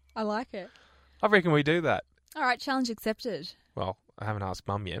 I like it. I reckon we do that. All right, challenge accepted. Well, I haven't asked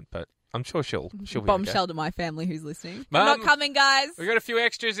Mum yet, but I'm sure she'll be Bombshell okay. to my family who's listening. Mum, I'm not coming, guys. We got a few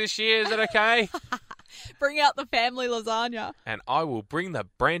extras this year. Is that okay? Bring out the family lasagna. And I will bring the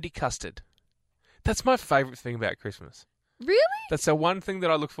brandy custard. That's my favourite thing about Christmas. Really? That's the one thing that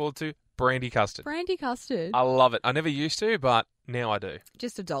I look forward to, brandy custard. Brandy custard. I love it. I never used to, but now I do.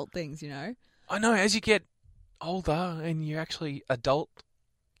 Just adult things, you know. I know, as you get older and you're actually adult,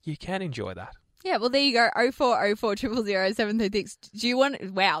 you can enjoy that. Yeah, well, there you go. 0404 000 736. Do you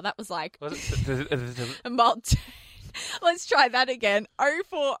want... Wow, that was like Was it- a mild turn. Let's try that again.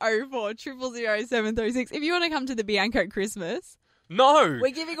 0404 000 736. If you want to come to the Bianco Christmas, No!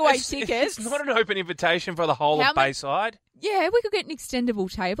 we're giving away It's- tickets. It's not an open invitation for the whole How of much- Bayside. Yeah, we could get an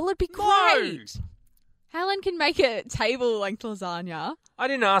extendable table. It'd be No! great. Helen can make a table-length lasagna. I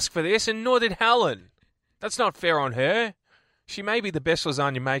didn't ask for this, and nor did Helen. That's not fair on her. She may be the best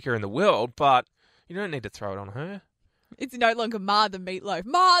lasagna maker in the world, but you don't need to throw it on her. It's no longer Ma the meatloaf.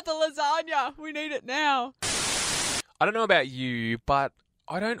 Ma the lasagna. We need it now. I don't know about you, but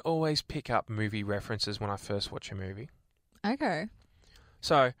I don't always pick up movie references when I first watch a movie. Okay.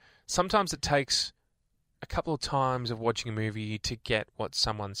 So sometimes it takes a couple of times of watching a movie to get what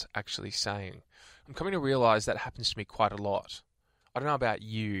someone's actually saying. I'm coming to realise that happens to me quite a lot. I don't know about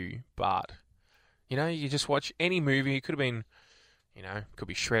you, but, you know, you just watch any movie. It could have been, you know, it could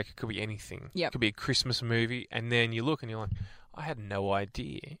be Shrek, it could be anything. Yep. It could be a Christmas movie, and then you look and you're like, I had no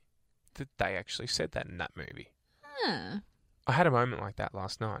idea that they actually said that in that movie. Huh. I had a moment like that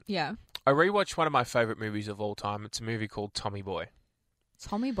last night. Yeah. I rewatched one of my favourite movies of all time. It's a movie called Tommy Boy.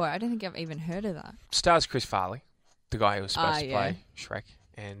 Tommy Boy. I don't think I've even heard of that. Stars Chris Farley, the guy who was supposed to yeah. play Shrek,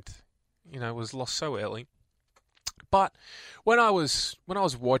 and you know was lost so early. But when I was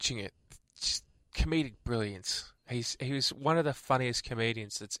watching it, just comedic brilliance. He was one of the funniest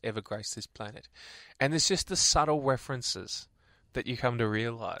comedians that's ever graced this planet, and there's just the subtle references that you come to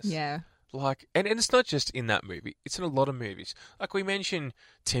realise. Yeah. Like, and it's not just in that movie. It's in a lot of movies. Like we mentioned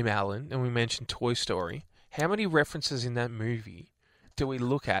Tim Allen and we mentioned Toy Story. How many references in that movie do we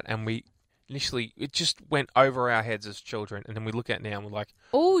look at and we initially, it just went over our heads as children, and then we look at it now and we're like,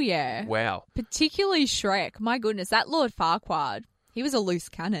 Oh, yeah. wow, Particularly Shrek. My goodness, that Lord Farquaad, he was a loose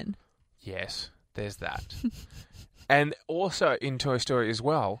cannon. yes, there's that. And also in Toy Story as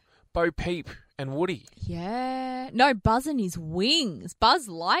well, Bo Peep and Woody. Yeah. No, Buzz and his wings. Buzz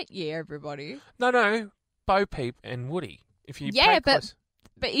Lightyear, everybody. No, Bo Peep and Woody. If you Yeah, pay close-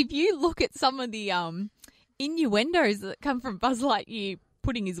 but if you look at some of the innuendos that come from Buzz Lightyear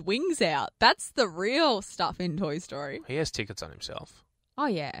putting his wings out, that's the real stuff in Toy Story. he has tickets on himself, Oh,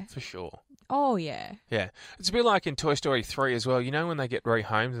 yeah. for sure. Oh, yeah. Yeah. It's a bit like in Toy Story 3 as well. You know when they get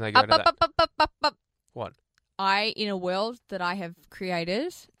rehomed and they go to that... Up. What? In a world that I have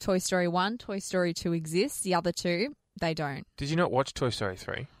created, Toy Story 1, Toy Story 2 exists. The other two, they don't. Did you not watch Toy Story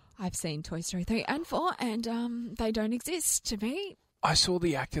 3? I've seen Toy Story 3 and 4, and they don't exist to me. I saw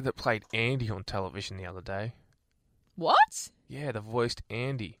the actor that played Andy on television the other day. What? Yeah, that voiced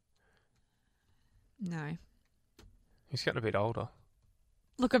Andy. No. He's getting a bit older.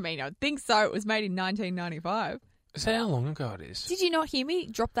 Look at me, I think so. It was made in 1995. Is that how long ago it is? Did you not hear me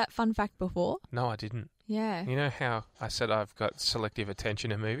drop that fun fact before? No, I didn't. Yeah. You know how I said I've got selective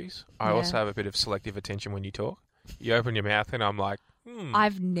attention in movies? I Yeah. also have a bit of selective attention when you talk. You open your mouth and I'm like,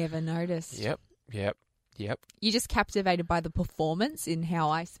 I've never noticed. Yep. You're just captivated by the performance in how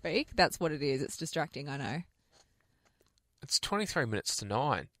I speak. That's what it is. It's distracting, I know. It's 23 minutes to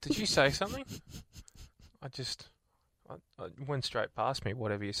 9. Did you say something? I went straight past me,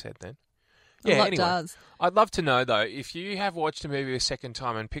 whatever you said then. A lot does. I'd love to know, though, if you have watched a movie a second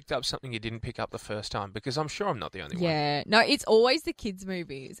time and picked up something you didn't pick up the first time, because I'm sure I'm not the only one. Yeah. No, it's always the kids'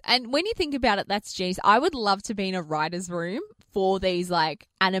 movies. And when you think about it, that's genius. I would love to be in a writer's room for these, like,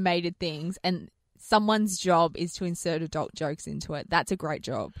 animated things, and someone's job is to insert adult jokes into it. That's a great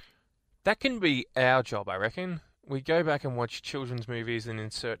job. That can be our job, I reckon. We go back and watch children's movies and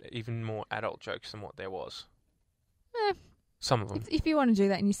insert even more adult jokes than what there was. Some of them. If you want to do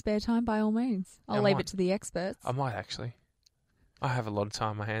that in your spare time, by all means. I'll leave might. it to the experts. I might actually. I have a lot of time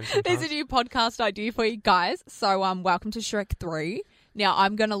on my hands. There's sometimes. a new podcast idea for you guys. So, welcome to Shrek 3. Now,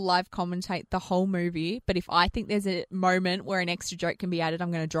 I'm going to live commentate the whole movie, but if I think there's a moment where an extra joke can be added,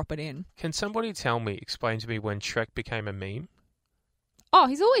 I'm going to drop it in. Can somebody explain to me when Shrek became a meme? Oh,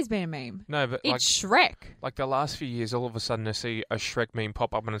 he's always been a meme. No, but It's Shrek. like the last few years, all of a sudden I see a Shrek meme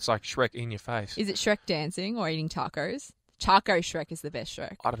pop up and it's like Shrek in your face. Is it Shrek dancing or eating tacos? Taco Shrek is the best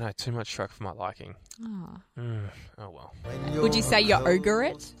Shrek. I don't know, too much Shrek for my liking. Oh. Oh well. Would you say you're ogre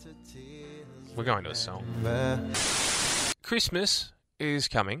it? We're going to a song. Christmas is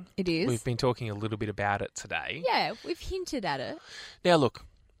coming. It is. We've been talking a little bit about it today. Yeah, we've hinted at it. Now look,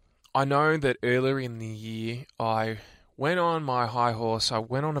 I know that earlier in the year I went on my high horse. I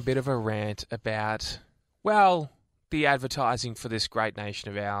went on a bit of a rant about, well, the advertising for this great nation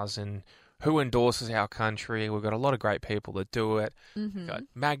of ours and who endorses our country. We've got a lot of great people that do it. Mm-hmm. We've got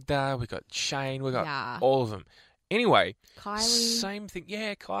Magda, we've got Shane, we've got Yeah. all of them. Anyway, Kylie. same thing.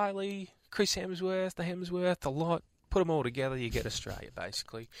 Yeah, Kylie, Chris Hemsworth, the Hemsworth, the lot. Put them all together, you get Australia,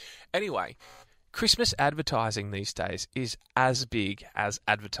 basically. Anyway, Christmas advertising these days is as big as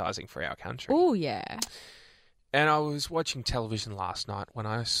advertising for our country. Oh, yeah. And I was watching television last night when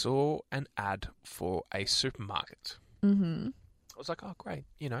I saw an ad for a supermarket. Mm-hmm. I was like, oh, great.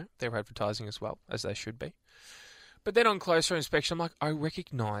 You know, they're advertising as well, as they should be. But then on closer inspection, I'm like, I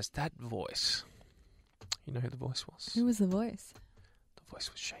recognise that voice. You know who the voice was? Who was the voice? The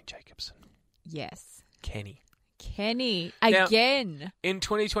voice was Shane Jacobson. Yes. Kenny. Kenny. Now- Again. In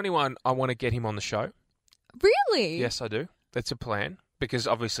 2021, I want to get him on the show. Really? Yes, I do. That's a plan. Because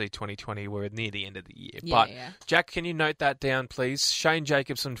obviously 2020, we're near the end of the year. Yeah, but, yeah. Jack, can you note that down, please? Shane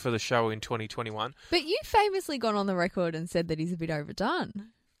Jacobson for the show in 2021. But you famously gone on the record and said that he's a bit overdone.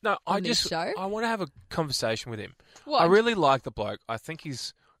 No, I On this just show? I want to have a conversation with him. What? I really like the bloke. I think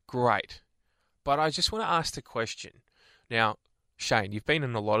he's great. But I just want to ask the question. Now, Shane, you've been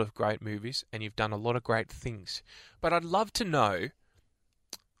in a lot of great movies and you've done a lot of great things. But I'd love to know,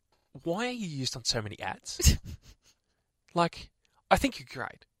 why are you used on so many ads? Like, I think you're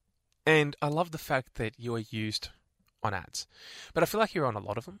great. And I love the fact that you are used on ads. But I feel like you're on a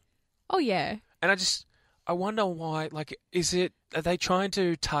lot of them. Oh, yeah. And I wonder why, like, are they trying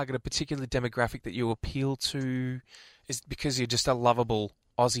to target a particular demographic that you appeal to? Is it because you're just a lovable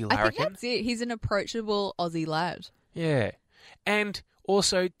Aussie I larrikin? think that's it. He's an approachable Aussie lad. Yeah. And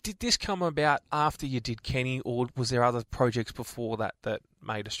also, did this come about after you did Kenny, or was there other projects before that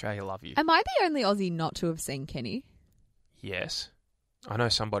made Australia love you? Am I the only Aussie not to have seen Kenny? Yes. I know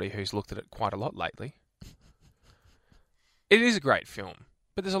somebody who's looked at it quite a lot lately. It is a great film,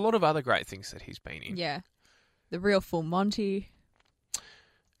 but there's a lot of other great things that he's been in. Yeah. The real Full Monty.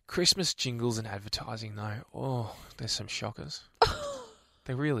 Christmas jingles and advertising, though, oh, there's some shockers.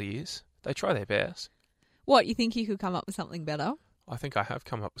 There really is. They try their best. What, you think you could come up with something better? I think I have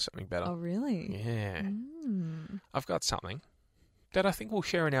come up with something better. Oh, really? Yeah. Mm. I've got something that I think we'll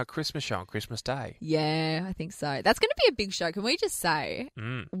share in our Christmas show on Christmas Day. Yeah, I think so. That's going to be a big show. Can we just say,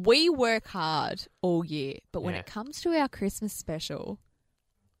 Mm. we work hard all year, but when Yeah. it comes to our Christmas special,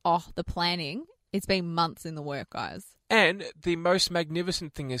 the planning, it's been months in the work, guys. And the most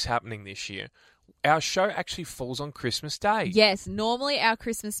magnificent thing is happening this year. Our show actually falls on Christmas Day. Yes, normally our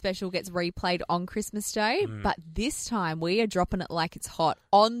Christmas special gets replayed on Christmas Day, but this time we are dropping it like it's hot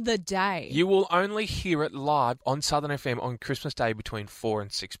on the day. You will only hear it live on Southern FM on Christmas Day between 4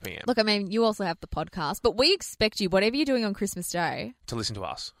 and 6 p.m. Look, I mean, you also have the podcast, but we expect you, whatever you're doing on Christmas Day, to listen to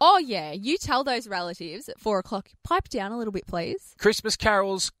us. oh yeah, you tell those relatives at 4 o'clock, pipe down a little bit, please. Christmas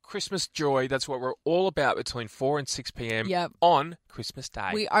carols, Christmas joy, that's what we're all about between 4 and 6 p.m. Yep. on Christmas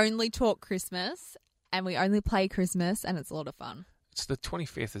Day. We only talk Christmas and we only play Christmas and it's a lot of fun. It's the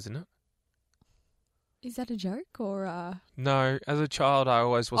 25th, isn't it? Is that a joke or No, as a child I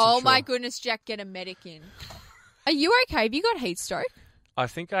always wasn't Oh sure. my goodness, Jack, get a medic in. Are you okay? Have you got heat stroke? I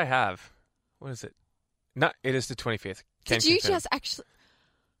think I have. What is it? No, it is the 25th. Can Did you confirm. just actually...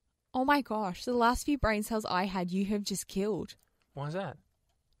 Oh my gosh, the last few brain cells I had, you have just killed. Why is that?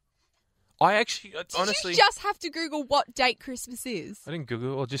 I actually, honestly... Did you just have to Google what date Christmas is? I didn't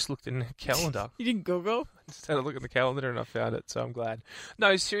Google, I just looked in the calendar. You didn't Google? Just had a look at the calendar and I found it, so I'm glad.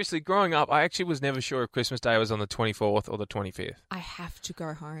 No, seriously, growing up, I actually was never sure if Christmas Day was on the 24th or the 25th. I have to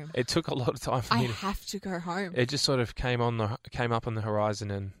go home. It took a lot of time for I me to... have to go home. It just sort of came up on the horizon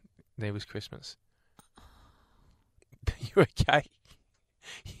and there was Christmas. You okay?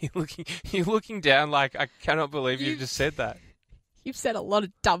 You're looking down like, I cannot believe you just said that. You've said a lot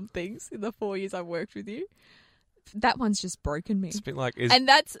of dumb things in the 4 years I've worked with you. That one's just broken me. It's been like... And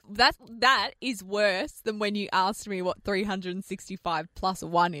that is worse than when you asked me what 365 plus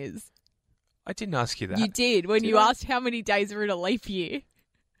 1 is. I didn't ask you that. You did when Did you I? asked how many days are in a leap year.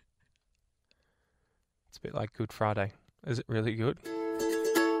 It's a bit like Good Friday. Is it really good?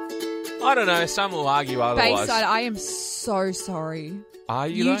 I don't know. Some will argue otherwise. Bayside, I am so sorry. Are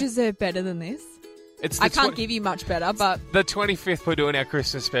you? You though? deserve better than this. It's I can't give you much better, but... the 25th. We're doing our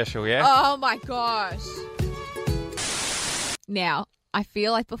Christmas special. Yeah. Oh my gosh. Now, I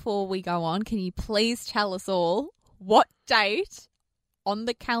feel like before we go on, can you please tell us all what date on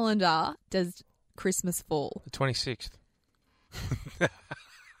the calendar does Christmas fall? The 26th.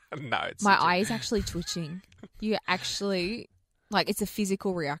 No, it's My eye is actually twitching. You actually, like, it's a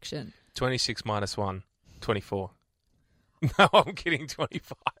physical reaction. 26 minus 1, 24. No, I'm kidding.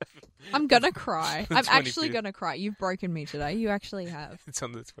 25. I'm going to cry. The I'm actually 25th. going to cry. You've broken me today. You actually have. It's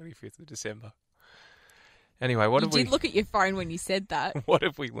on the 25th of December. Anyway, what You have we? did look at your phone when you said that. What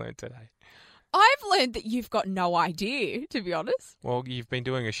have we learned today? I've learned that you've got no idea, to be honest. Well, you've been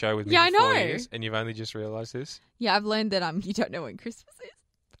doing a show with me Yeah, I for 4 know. years, and you've only just realised this. Yeah, I've learned that you don't know when Christmas is.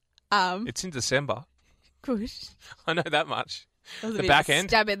 It's in December. Good. I know that much. That was a The bit back of a end?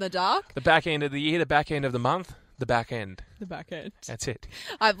 Stab in the dark. The back end of the year, the back end of the month, the back end. The back end. That's it.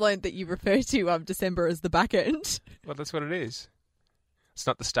 I've learned that you refer to December as the back end. Well, that's what it is. It's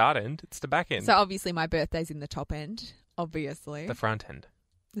not the start end, it's the back end. So obviously my birthday's in the top end. Obviously. The front end.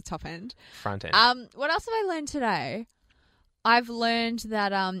 The top end. Front end. What else have I learned today? I've learned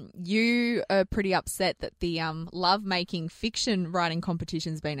that you are pretty upset that the love-making fiction writing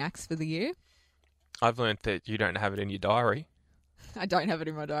competition's been axed for the year. I've learned that you don't have it in your diary. I don't have it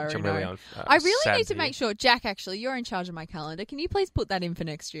in my diary, Which I'm no. really I really sad need to hear. make sure, Jack, actually, you're in charge of my calendar. Can you please put that in for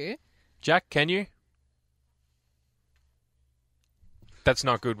next year? Jack, can you? That's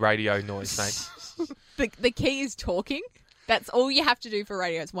not good radio noise, mate. The key is talking. That's all you have to do for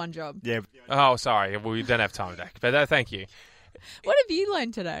radio. It's one job. Yeah. Oh, sorry. Well, we don't have time, Jack. But thank you. What have you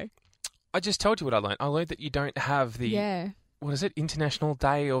learned today? I just told you what I learned. I learned that you don't have the, Yeah. what is it, International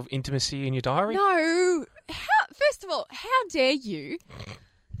Day of Intimacy in your diary? No. First of all, how dare you?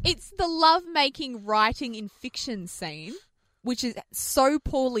 It's the love-making writing in fiction scene, which is so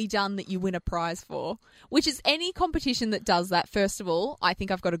poorly done that you win a prize for, which is any competition that does that, first of all, I think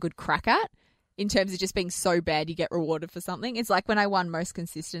I've got a good crack at. In terms of just being so bad, you get rewarded for something. It's like when I won most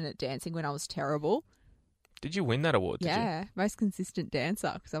consistent at dancing when I was terrible. Did you win that award? Did you? Yeah, most consistent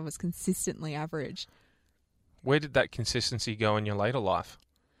dancer because I was consistently average. Where did that consistency go in your later life?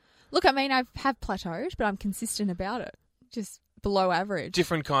 Look, I mean, I have plateaued, but I'm consistent about it. Just below average.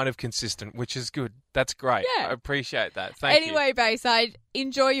 Different kind of consistent, which is good. That's great. Yeah. I appreciate that. Thank you. Anyway, Bayside,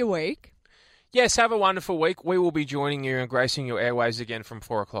 enjoy your week. Yes, have a wonderful week. We will be joining you and gracing your airwaves again from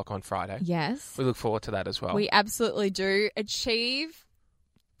 4 o'clock on Friday. Yes. We look forward to that as well. We absolutely do. Achieve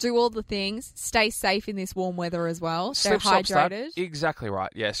do all the things. Stay safe in this warm weather as well. Stay Slip, stop, start. hydrated. Exactly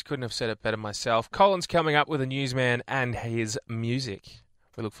right. Yes, couldn't have said it better myself. Colin's coming up with a newsman and his music.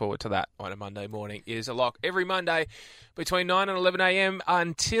 We look forward to that on a Monday morning. It is a lock every Monday between 9 and 11 a.m.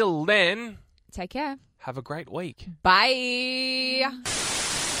 Until then, Take care. have a great week. Bye.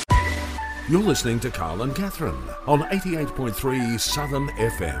 You're listening to Carl and Catherine on 88.3 Southern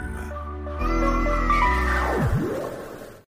FM.